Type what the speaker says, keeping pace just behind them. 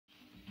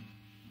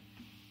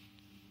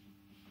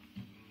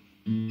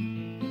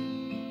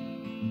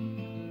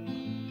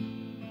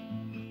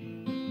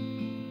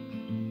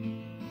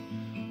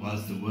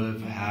What's the word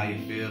for how you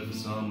feel for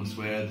someone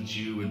swear that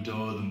you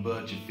adore them,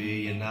 but you fear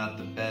you're not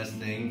the best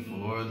thing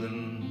for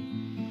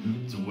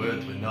them? It's a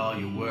word when all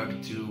your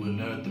work to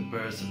unearth the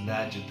person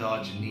that you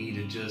thought you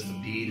needed just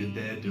impeded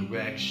their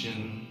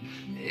direction.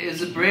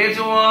 Is it brave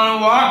to want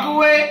to walk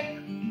away?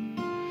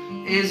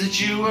 Is it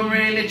you I'm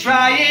really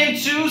trying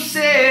to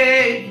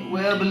say?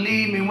 Well,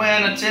 believe me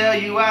when I tell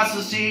you I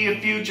still see a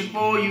future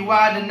for you.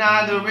 I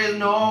deny there is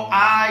no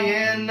I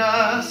in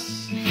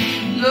us.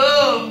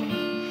 Love,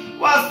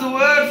 what's the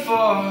word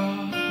for?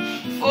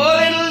 4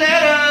 little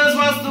letters,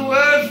 what's the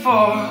word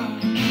for?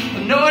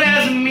 I know it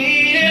has a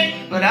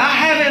meaning, but I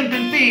haven't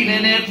been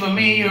feeling it for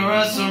me or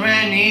us or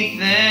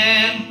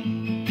anything.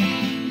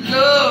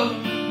 Love,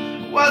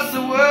 what's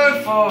the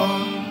word for?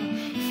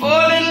 4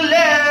 little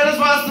letters,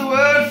 what's the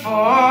word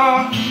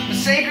for? A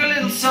sacred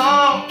little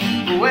song,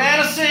 but when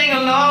I sing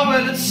along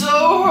with it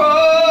so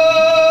wrong.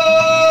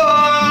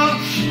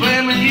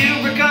 When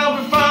you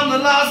recover from the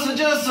loss of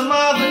just some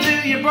other,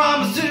 do you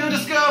promise to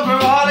discover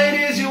all it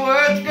is you're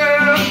worth,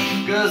 girl?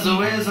 Cause the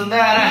wisdom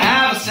that I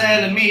have is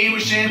telling me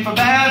wishing for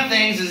bad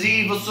things is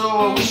evil, so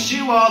I wish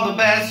you all the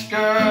best,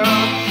 girl.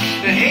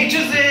 The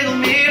hatred's little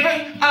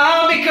mirror,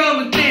 I'm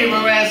becoming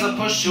clearer as I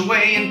push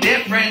away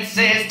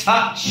indifference's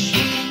touch.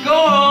 Go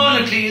on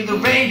and clear the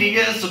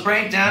radius, a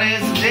breakdown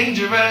isn't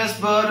dangerous,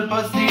 but it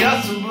puts the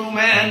us in boom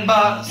and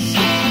bust.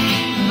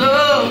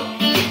 Love,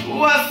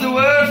 what's the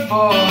word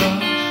for?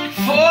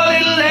 4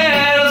 little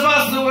letters,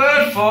 what's the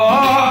word for?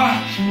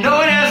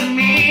 No, it has a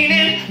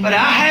meaning, but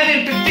I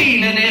haven't been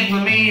feeling it for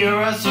me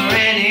or us or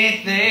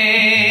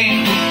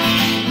anything.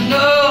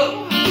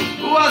 Love,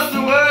 what's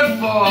the word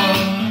for?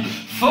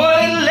 4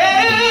 little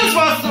letters,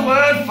 what's the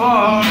word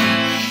for?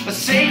 A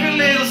sacred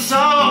little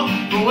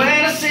song, but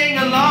when I sing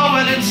along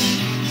with it,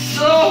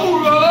 so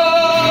wrong.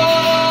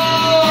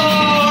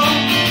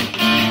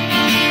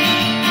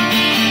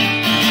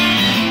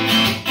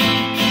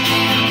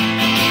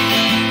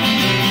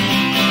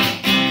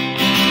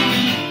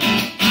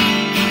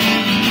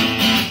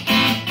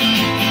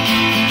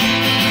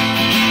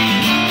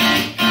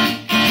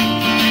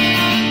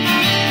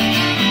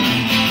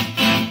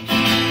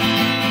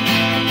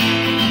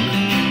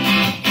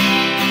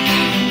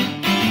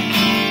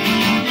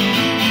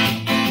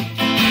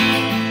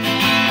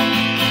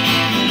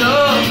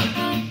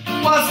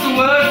 What's the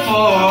word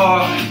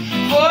for?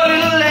 4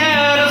 little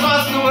letters,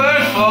 what's the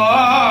word for?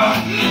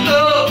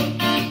 Love,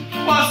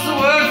 what's the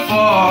word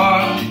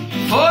for?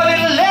 4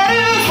 little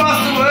letters,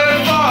 what's the word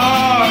for?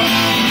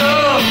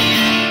 Love,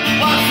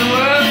 what's the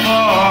word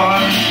for?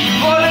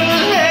 4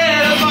 little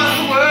letters, what's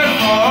the word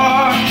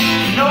for?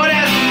 No, it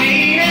has a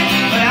meaning,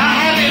 but I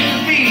haven't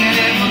been feeling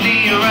it for me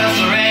or us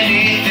or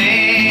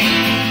anything.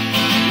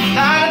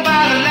 Blinded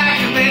by the lack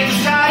of it,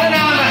 decided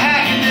on the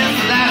happiness,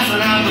 the last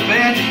one I'm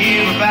prepared to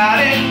hear about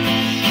it.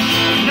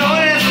 No,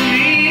 there's a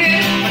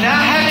meaning, but I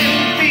haven't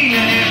been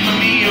feeling it for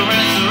me or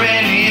us or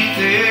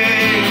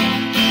anything.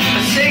 A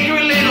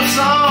sacred little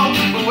song,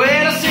 but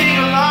when I sing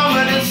along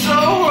with it so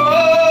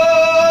wrong.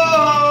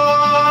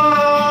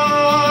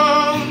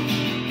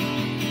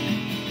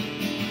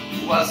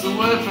 What's the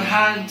word for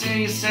hiding till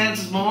your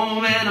senses?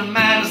 Moment of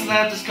madness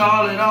left us,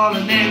 call it all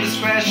an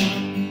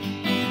indiscretion.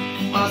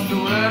 What's the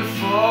word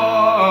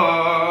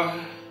for?